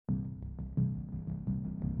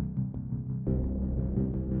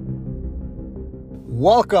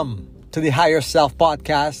Welcome to the Higher Self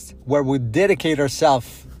podcast, where we dedicate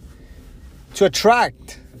ourselves to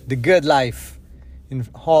attract the good life in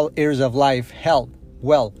all areas of life: health,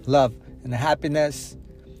 wealth, love, and happiness.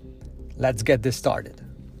 Let's get this started.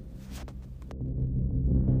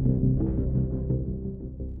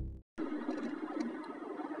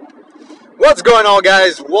 What's going on,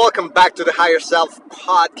 guys? Welcome back to the Higher Self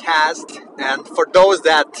podcast. And for those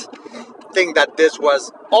that think that this was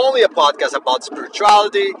only a podcast about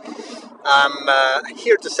spirituality, I'm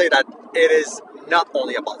here to say that it is not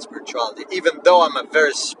only about spirituality. Even though I'm a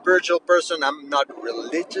very spiritual person, I'm not a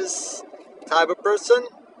religious type of person.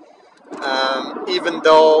 Even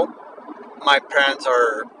though my parents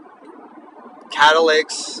are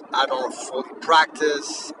Catholics, I don't fully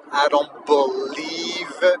practice. I don't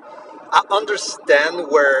believe. I understand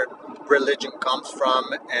where religion comes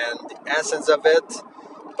from and the essence of it,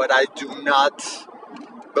 but I do not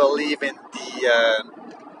believe in the,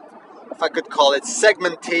 if I could call it,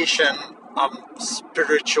 segmentation of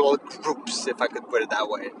spiritual groups, if I could put it that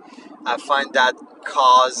way. I find that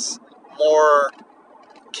cause more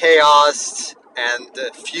chaos and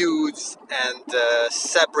feuds and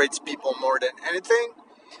separates people more than anything.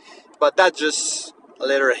 But that's just a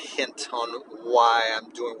little hint on why I'm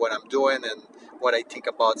doing what I'm doing and what I think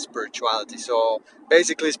about spirituality. So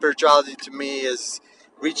basically, spirituality to me is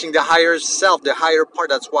reaching the higher self, the higher part.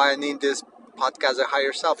 That's why I named this podcast The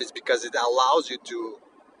Higher Self, is because it allows you to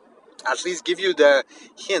at least give you the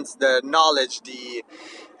hints, the knowledge, the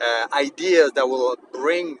ideas that will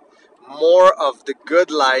bring more of the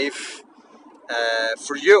good life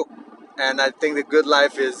for you. And I think the good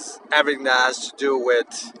life is everything that has to do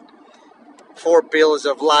with four pillars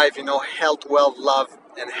of life, health, wealth, love,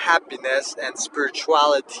 and happiness. And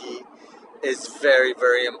spirituality is very,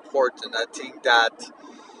 very important. I think that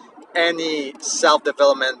any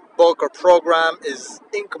self-development book or program is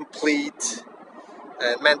incomplete,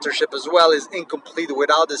 and mentorship as well is incomplete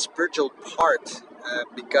without the spiritual part,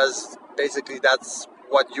 because basically that's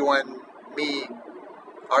what you and me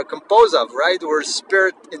are composed of, right? We're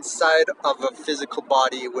spirit inside of a physical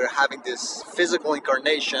body. We're having this physical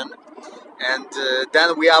incarnation, and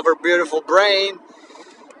then we have our beautiful brain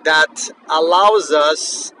that allows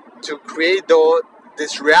us to create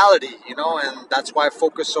this reality, and that's why I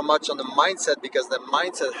focus so much on the mindset, because the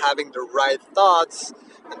mindset, having the right thoughts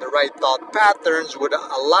and the right thought patterns, would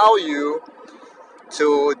allow you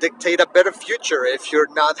to dictate a better future if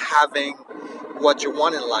you're not having what you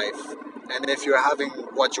want in life. And if you're having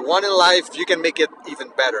what you want in life, you can make it even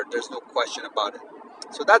better. There's no question about it.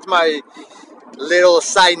 So that's my little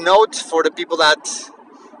side note for the people that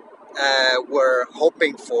were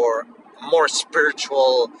hoping for more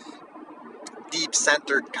spiritual,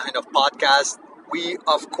 deep-centered kind of podcast. We,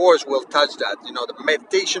 of course, will touch that. The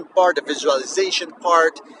meditation part, the visualization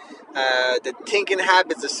part, the thinking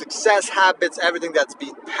habits, the success habits, everything that's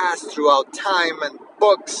been passed throughout time and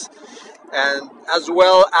books, and as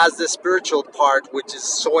well as the spiritual part, which is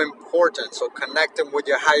so important. So connecting with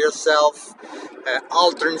your higher self,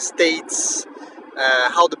 alternate states,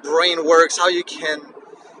 how the brain works, how you can.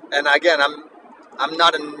 And again, I'm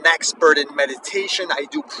not an expert in meditation. I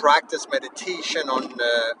do practice meditation on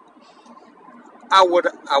I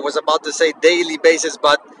was about to say daily basis,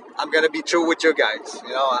 but I'm gonna be true with you guys.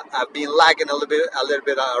 I've been lagging a little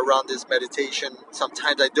bit around this meditation.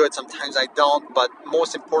 Sometimes I do it, sometimes I don't. But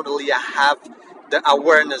most importantly, I have the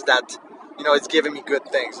awareness that it's giving me good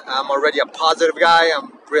things. I'm already a positive guy.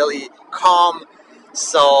 I'm really calm,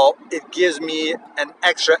 so it gives me an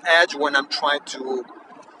extra edge when I'm trying to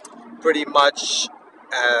pretty much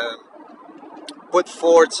put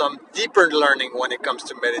forward some deeper learning when it comes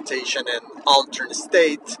to meditation and alternate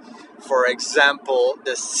state. For example,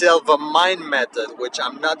 the Silva Mind Method, which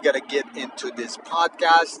I'm not going to get into this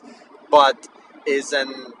podcast, but is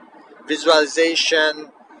an visualization.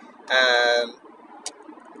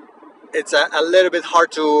 It's a little bit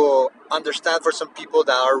hard to understand for some people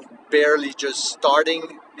that are barely just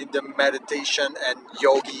starting in the meditation and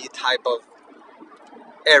yogi type of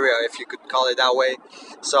area, if you could call it that way.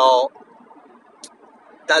 So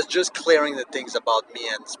that's just clearing the things about me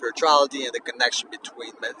and spirituality and the connection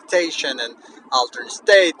between meditation and alternate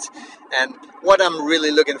state, and what I'm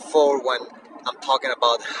really looking for when I'm talking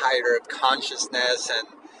about higher consciousness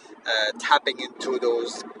and tapping into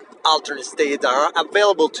those alternate states that are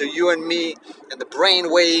available to you and me, and the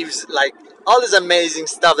brain waves, like all this amazing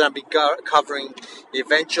stuff that I'll be covering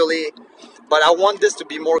eventually. But I want this to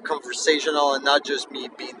be more conversational and not just me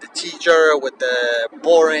being the teacher with the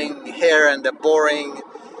boring hair and the boring,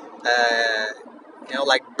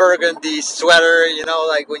 like burgundy sweater,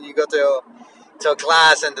 like when you go to to a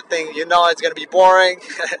class, and the thing, it's going to be boring.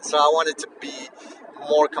 So I wanted to be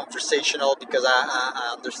more conversational because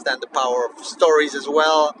I understand the power of stories as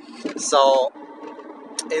well. So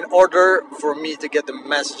in order for me to get the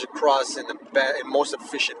message across in the most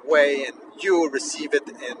efficient way, and you receive it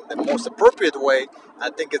in the most appropriate way, I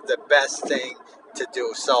think it's the best thing to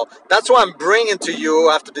do. So that's what I'm bringing to you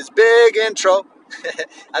after this big intro.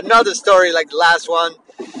 Another story like the last one,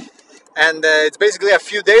 and it's basically a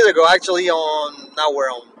few days ago. Actually, now we're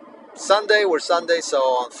on Sunday. We're Sunday, so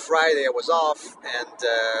on Friday I was off, and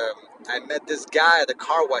I met this guy at the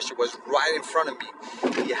car wash. He was right in front of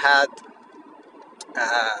me. He had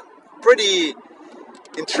pretty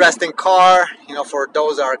interesting car, for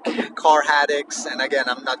those are car addicts. And again,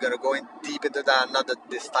 I'm not going to go in deep into that. I'm not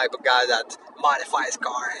this type of guy that modifies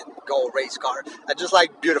car and go race car. I just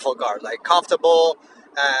like beautiful cars, like comfortable.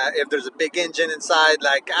 If there's a big engine inside,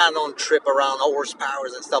 like I don't trip around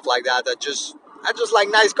horsepowers and stuff like that. I just like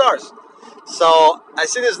nice cars. So I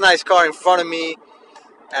see this nice car in front of me,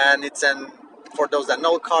 and for those that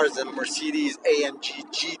know cars, a Mercedes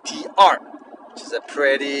AMG GTR, which is a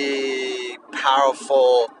pretty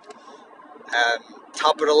powerful,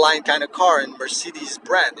 top of the line kind of car in Mercedes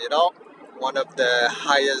brand. One of the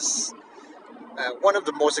highest, one of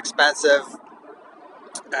the most expensive,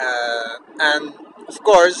 and of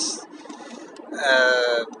course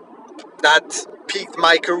that piqued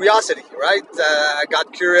my curiosity, right? I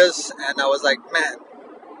got curious, and I was like, man,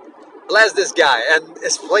 bless this guy. And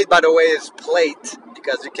his plate, by the way, is plate,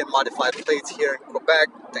 because you can modify plates here in Quebec,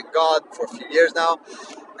 thank God, for a few years now.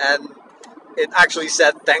 And it actually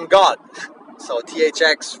said, thank God. So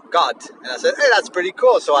THX God. And I said, hey, that's pretty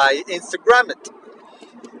cool. So I Instagram it.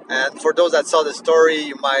 And for those that saw the story,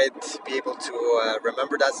 you might be able to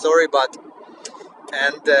remember that story. I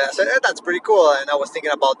said, hey, that's pretty cool. And I was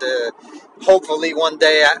thinking about hopefully one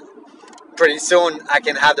day, pretty soon, I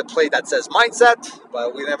can have the plate that says mindset.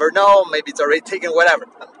 But we never know. Maybe it's already taken, whatever.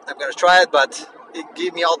 I'm going to try it, but it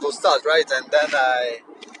gave me all those thoughts, right? And then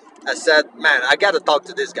I said, man, I got to talk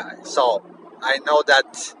to this guy. So I know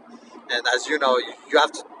that, and as you know, you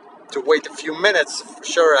have to wait a few minutes, for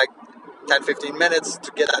sure, like 10-15 minutes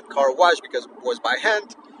to get that car washed, because it was by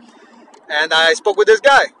hand. And I spoke with this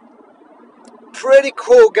guy. Pretty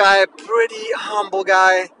cool guy, pretty humble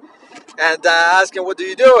guy. And I asked him, what do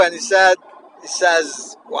you do? And he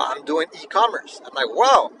says, well, I'm doing e-commerce. I'm like,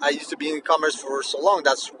 wow, I used to be in e-commerce for so long.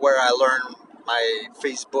 That's where I learned my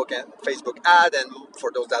Facebook ad. And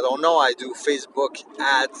for those that don't know, I do Facebook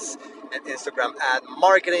ads and Instagram ad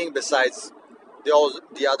marketing, besides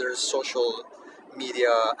the other social media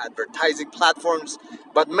advertising platforms,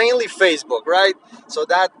 but mainly Facebook, right? So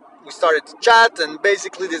that we started to chat, and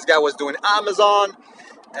basically this guy was doing Amazon,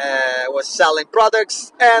 was selling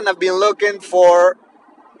products, and I've been looking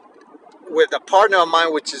with a partner of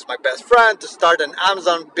mine, which is my best friend, to start an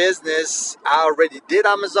Amazon business. I already did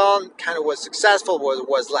Amazon, kind of was successful,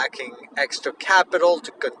 was lacking extra capital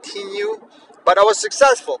to continue, but I was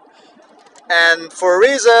successful. And for a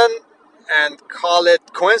reason, and call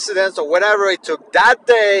it coincidence or whatever, it took that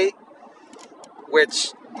day,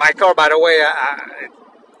 which my car, by the way, I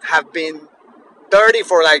have been dirty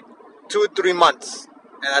for like 2-3 months.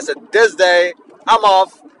 And I said, this day, I'm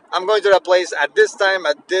off. I'm going to that place at this time,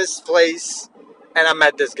 at this place, and I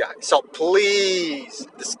met this guy. So please,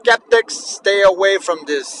 the skeptics, stay away from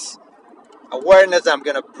this awareness I'm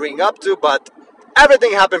going to bring up to, but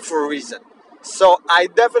everything happened for a reason. So I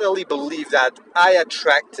definitely believe that I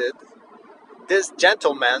attracted this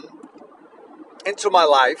gentleman into my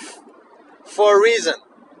life for a reason.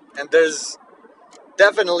 And there's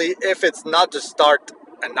definitely, if it's not to start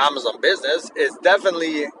an Amazon business, it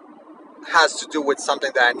definitely has to do with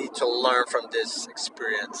something that I need to learn from this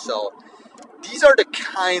experience. So these are the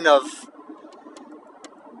kind of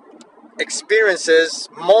experiences,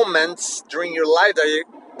 moments during your life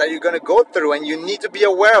that you're going to go through, and you need to be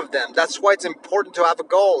aware of them. That's why it's important to have a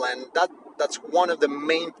goal, and that's one of the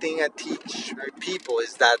main things I teach people,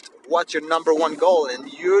 is that what's your number one goal.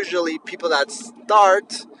 And usually people that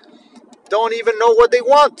start don't even know what they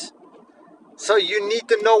want. So you need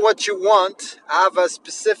to know what you want, have a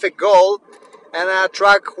specific goal, and I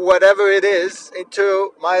attract whatever it is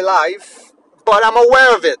into my life, but I'm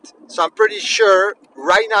aware of it. So I'm pretty sure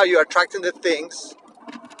right now you're attracting the things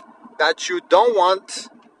that you don't want,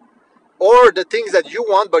 or the things that you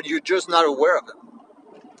want but you're just not aware of them.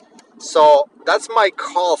 So that's my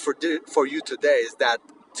call for you today, is that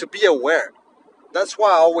to be aware. That's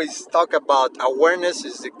why I always talk about awareness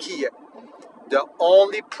is the key. The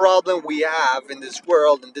only problem we have in this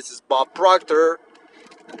world, and this is Bob Proctor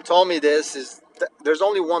told me this, is there's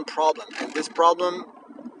only one problem, and this problem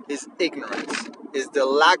is ignorance. is the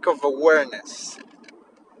lack of awareness.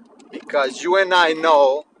 Because you and I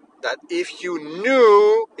know that if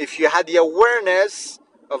you had the awareness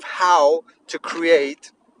of how to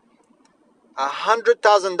create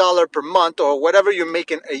 $100,000 per month, or whatever you're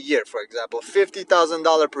making a year, for example,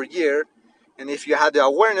 $50,000 per year, and if you had the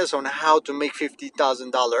awareness on how to make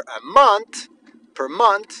 $50,000 a month, per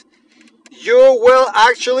month, you will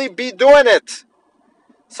actually be doing it.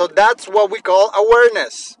 So that's what we call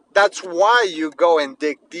awareness. That's why you go and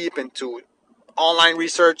dig deep into online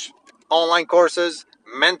research, online courses,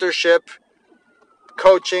 mentorship,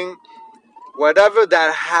 coaching, whatever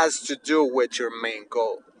that has to do with your main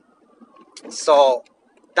goal. So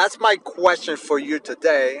that's my question for you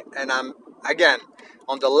today. And again,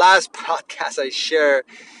 on the last podcast, I shared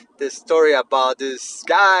this story about this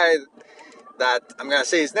guy that I'm going to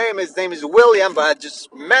say his name. His name is William, but I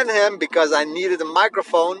just met him because I needed a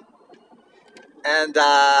microphone. And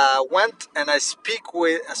went and I spoke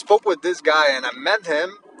with this guy, and I met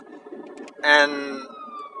him. And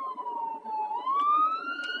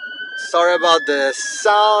sorry about the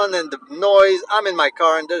sound and the noise. I'm in my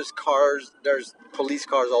car, and there's police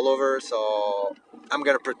cars all over. So I'm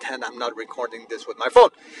gonna pretend I'm not recording this with my phone.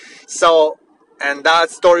 So, and that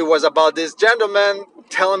story was about this gentleman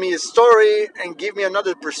telling me his story and give me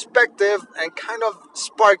another perspective and kind of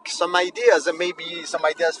spark some ideas, and maybe some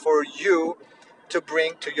ideas for you to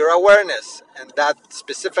bring to your awareness. And that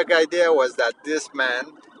specific idea was that this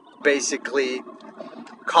man basically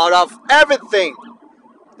cut off everything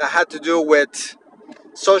that had to do with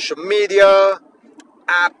social media,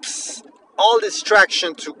 apps, all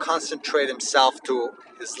distraction, to concentrate himself to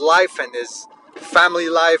his life and his family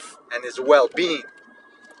life and his well-being.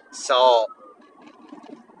 So,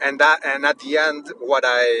 and at the end, what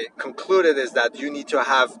I concluded is that you need to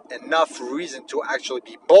have enough reason to actually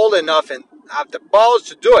be bold enough and have the balls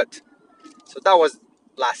to do it. So that was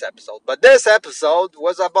last episode. But this episode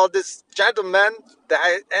was about this gentleman that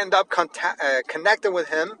I end up connecting with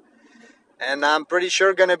him. And I'm pretty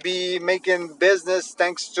sure going to be making business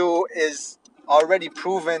thanks to his already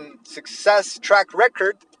proven success track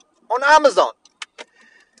record on Amazon.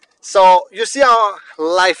 So you see how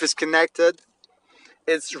life is connected.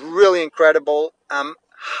 It's really incredible. I'm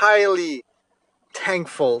highly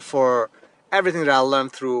thankful for everything that I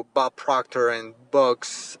learned through Bob Proctor and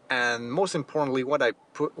books, and most importantly, what I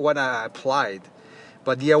applied.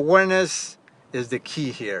 But the awareness is the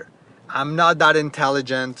key here. I'm not that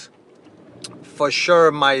intelligent. For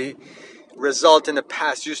sure, my result in the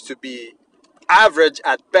past used to be average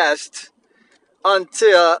at best,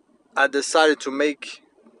 until I decided to make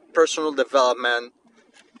personal development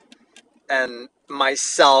and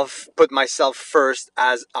put myself first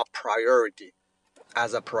as a priority.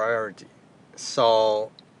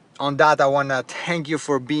 So on that, I want to thank you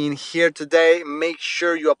for being here today. Make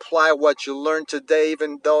sure you apply what you learned today,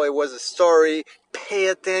 even though it was a story. Pay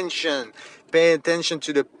attention. Pay attention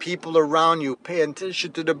to the people around you. Pay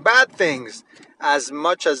attention to the bad things as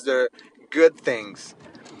much as the good things.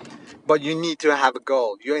 But you need to have a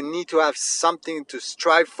goal. You need to have something to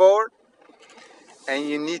strive for. And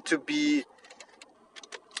you need to be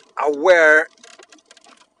aware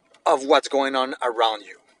of what's going on around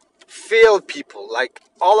you. Feel people, like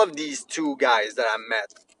all of these two guys that I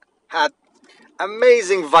met had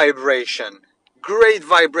amazing vibration, great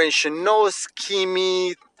vibration, no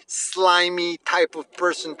schemy, slimy type of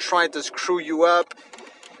person trying to screw you up.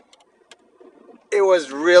 It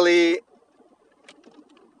was really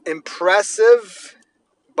impressive,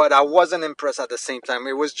 but I wasn't impressed at the same time.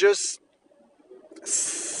 It was just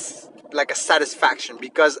like a satisfaction,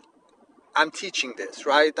 because I'm teaching this,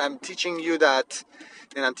 right? I'm teaching you that,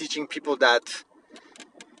 and I'm teaching people that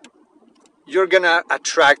you're gonna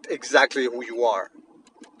attract exactly who you are.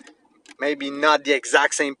 Maybe not the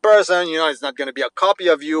exact same person, it's not gonna be a copy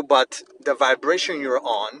of you, but the vibration you're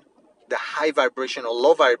on, the high vibration or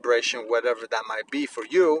low vibration, whatever that might be for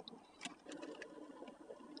you,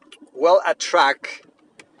 will attract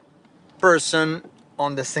person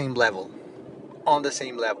on the same level.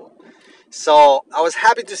 So I was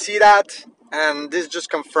happy to see that, and this just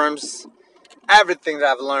confirms everything that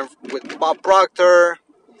I've learned with Bob Proctor,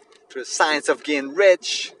 through the science of getting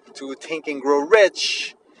rich, to Think and Grow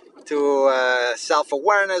Rich, to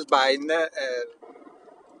self-awareness by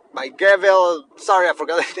Gavil. Sorry, I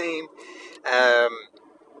forgot the name.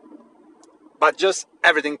 But just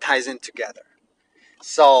everything ties in together.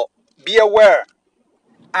 So be aware.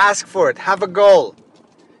 Ask for it. Have a goal.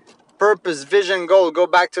 Purpose, vision, goal. Go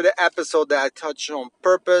back to the episode that I touched on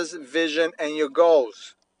purpose, vision, and your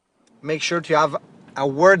goals. Make sure to have a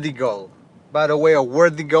worthy goal. By the way, a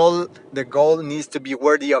worthy goal, the goal needs to be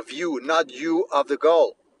worthy of you, not you of the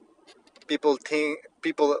goal. People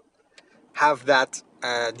have that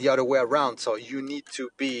the other way around. So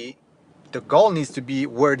the goal needs to be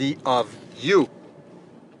worthy of you,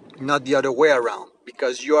 not the other way around,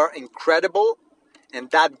 because you are incredible,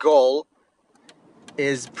 and that goal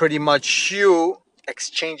is pretty much you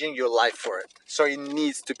exchanging your life for it. So it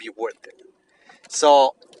needs to be worth it.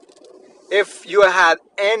 So if you had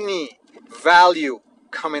any value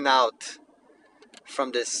coming out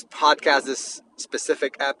from this podcast, this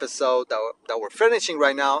specific episode that we're finishing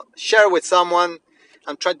right now, share it with someone.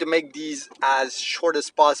 I'm trying to make these as short as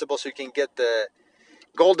possible so you can get the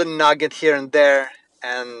golden nugget here and there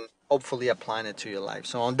and hopefully applying it to your life.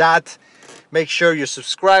 So on that, make sure you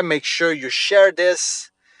subscribe, make sure you share this,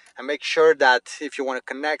 and make sure that if you want to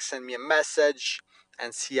connect, send me a message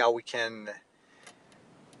and see how we can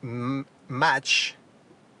match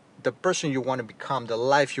the person you want to become, the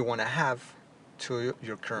life you want to have, to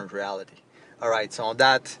your current reality. All right, so on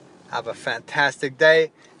that, have a fantastic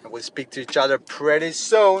day, and we'll speak to each other pretty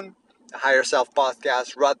soon. The Higher Self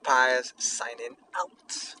Podcast, Rod Pius, signing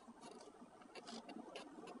out.